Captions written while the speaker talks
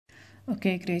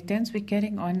Okay, grade 10s, we're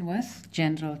carrying on with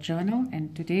general journal,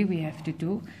 and today we have to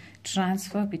do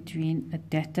transfer between a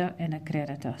debtor and a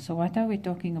creditor. So what are we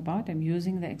talking about? I'm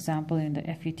using the example in the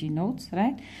FET notes,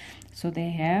 right? So they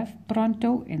have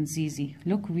Pronto and ZZ.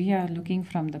 Look, we are looking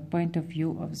from the point of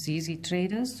view of ZZ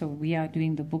traders, so we are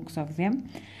doing the books of them.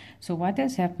 So what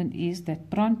has happened is that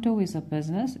Pronto is a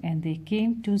business and they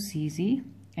came to ZZ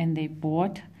and they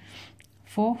bought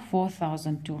for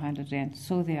 4,200 Rand.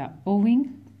 So they are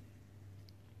owing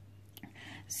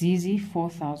ZZ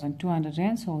 4,200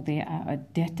 Rand, so they are a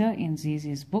debtor in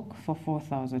ZZ's book for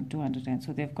 4,200 Rand.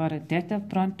 So they've got a debtor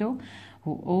Pronto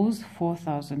who owes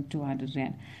 4,200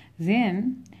 Rand.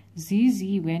 Then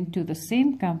ZZ went to the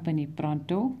same company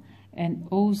Pronto and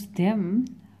owes them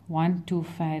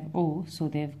 1,250. So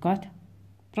they've got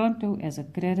Pronto as a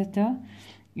creditor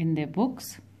in their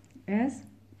books as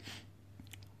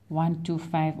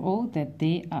 1,250 that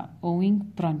they are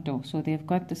owing Pronto. So they've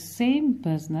got the same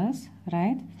business,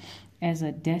 right, as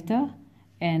a debtor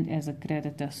and as a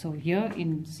creditor. So here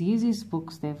in ZZ's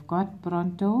books, they've got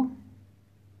Pronto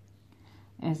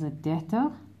as a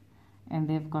debtor and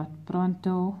they've got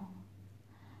Pronto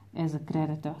as a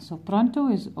creditor. So Pronto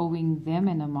is owing them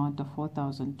an amount of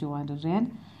 4,200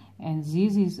 Rand and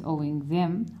ZZ is owing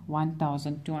them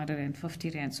 1,250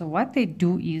 Rand. So what they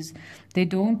do is they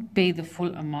don't pay the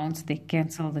full amounts, they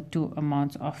cancel the two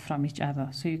amounts off from each other.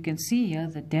 So you can see here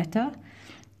the debtor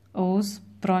owes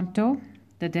Pronto,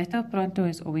 the debtor Pronto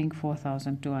is owing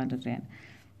 4,200 Rand.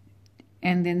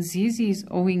 And then ZZ is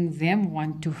owing them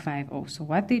 1,250. So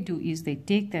what they do is they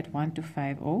take that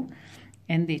 1,250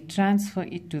 and they transfer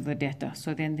it to the debtor.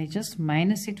 So then they just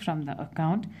minus it from the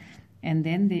account and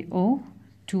then they owe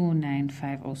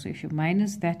 2,950. So if you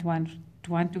minus that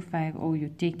 1,250, you're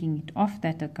taking it off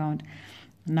that account.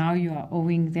 Now you are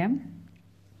owing them.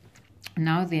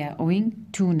 Now they are owing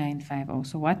 2,950.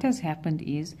 So what has happened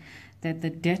is that the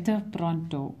debtor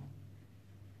Pronto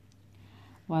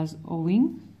was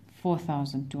owing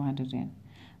 4,200 Rand,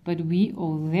 but we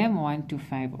owe them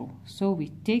 1,250. So we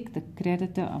take the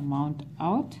creditor amount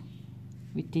out.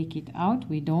 We take it out.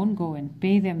 We don't go and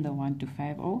pay them the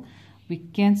 1,250. We're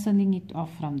cancelling it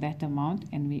off from that amount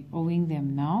and we're owing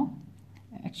them now.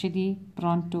 Actually,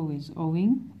 Pronto is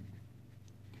owing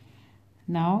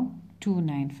now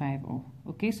 2,950.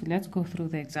 Okay, so let's go through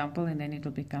the example and then it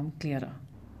will become clearer.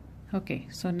 Okay,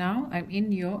 so now I'm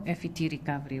in your FET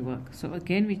recovery work. So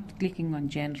again, we're clicking on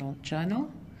General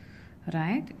Journal,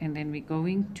 right? And then we're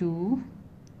going to,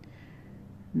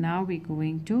 now we're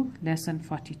going to lesson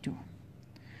 42.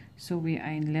 So we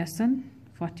are in lesson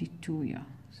 42 here.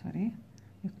 Sorry,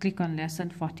 you click on lesson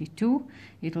 42,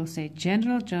 it will say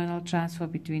general journal transfer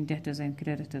between debtors and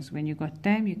creditors. When you got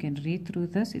time, you can read through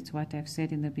this. It's what I've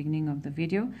said in the beginning of the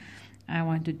video. I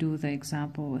want to do the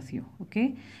example with you.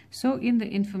 Okay, so in the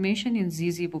information in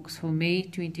ZZ books for May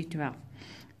 2012,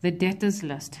 the debtors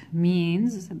list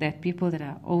means that people that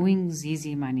are owing ZZ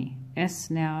money, S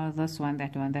now, this one,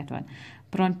 that one, that one.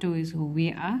 Pronto is who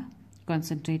we are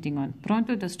concentrating on.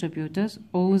 Pronto distributors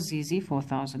owe ZZ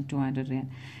 4,200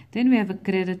 Rand. Then we have a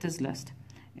creditors list.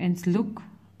 And look,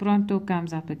 Pronto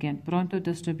comes up again. Pronto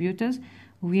distributors,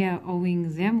 we are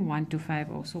owing them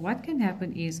 1,250. So what can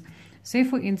happen is, say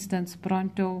for instance,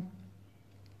 Pronto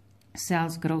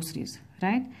sells groceries,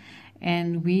 right?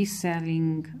 And we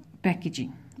selling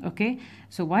packaging. Okay,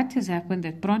 so what has happened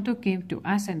that Pronto came to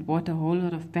us and bought a whole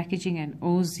lot of packaging and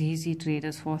owes ZZ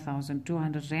traders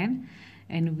 4,200 Rand.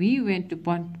 And we went to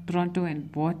Pronto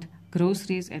and bought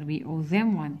groceries and we owe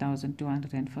them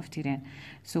 1,250 Rand.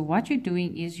 So what you're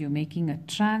doing is you're making a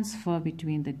transfer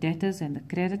between the debtors and the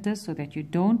creditors so that you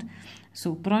don't,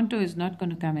 so Pronto is not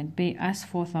going to come and pay us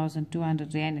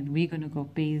 4,200 Rand and we're going to go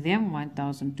pay them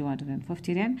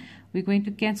 1,250 Rand. We're going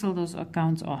to cancel those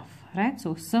accounts off, right?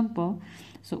 So simple.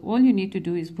 So all you need to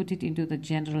do is put it into the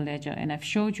general ledger, and I've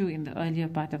showed you in the earlier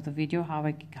part of the video how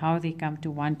they come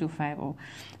to 1,250.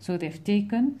 So they've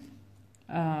taken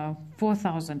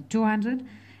 4,200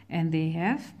 and they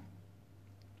have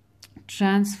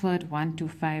transferred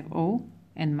 1,250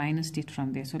 and minused it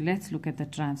from there. So let's look at the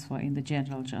transfer in the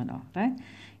general journal, right?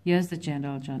 Here's the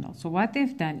general journal. So what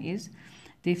they've done is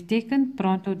they've taken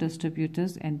Pronto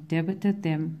distributors and debited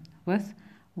them with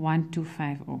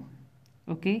 1,250.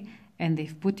 Okay, and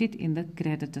they've put it in the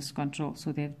creditors control.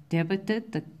 So they've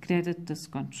debited the creditors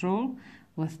control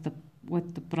with the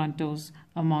Pronto's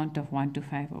amount of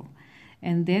 1,250.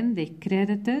 And then they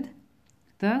credited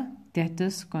the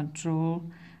debtors control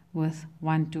with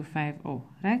 1,250,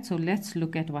 right? So let's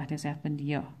look at what has happened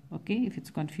here, okay, if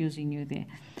it's confusing you there.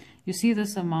 You see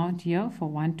this amount here for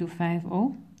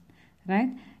 1,250, right?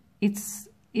 It's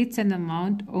It's an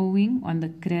amount owing on the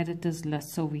creditors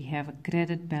list. So we have a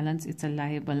credit balance, it's a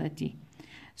liability.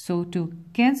 So to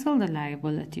cancel the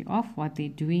liability off, what they're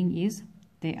doing is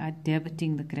they are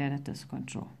debiting the creditors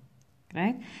control,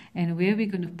 right? And where we're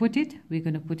going to put it, we're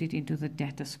going to put it into the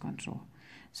debtors control.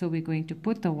 So we're going to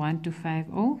put the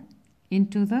 1250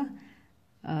 into the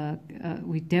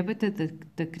we debited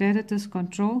the creditors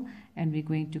control, and we're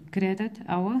going to credit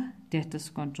our debtors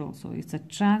control. So it's a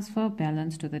transfer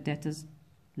balance to the debtors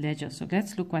ledger. So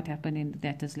let's look what happened in the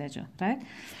debtors ledger, right?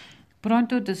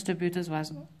 Pronto Distributors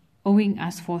was owing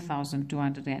us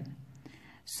 4,200 Rand.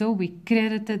 So we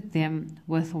credited them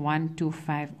with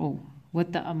 1250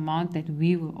 with the amount that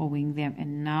we were owing them,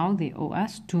 and now they owe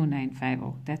us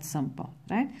 2950. That's simple,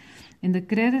 right? In the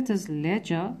creditors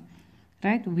ledger,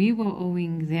 right, we were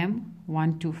owing them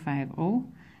 1250,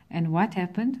 and what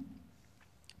happened?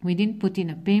 We didn't put in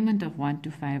a payment of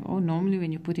 1250. Normally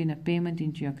when you put in a payment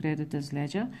into your creditors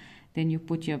ledger, then you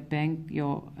put your bank,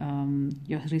 your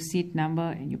receipt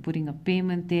number, and you're putting a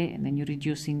payment there, and then you're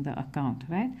reducing the account,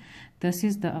 right? This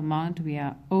is the amount we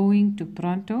are owing to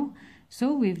Pronto.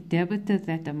 So we've debited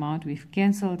that amount, we've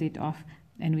cancelled it off,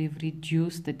 and we've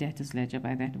reduced the debtors ledger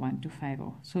by that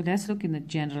 1250. So let's look in the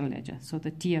general ledger. So the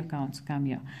T accounts come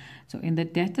here. So in the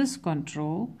debtors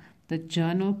control, the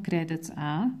journal credits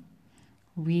are,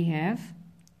 we have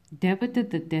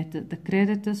debited the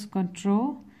creditors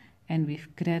control, and we've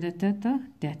credited the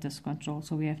debtors control.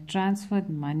 So we have transferred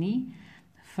money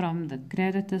from the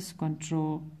creditors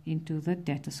control into the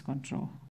debtors control.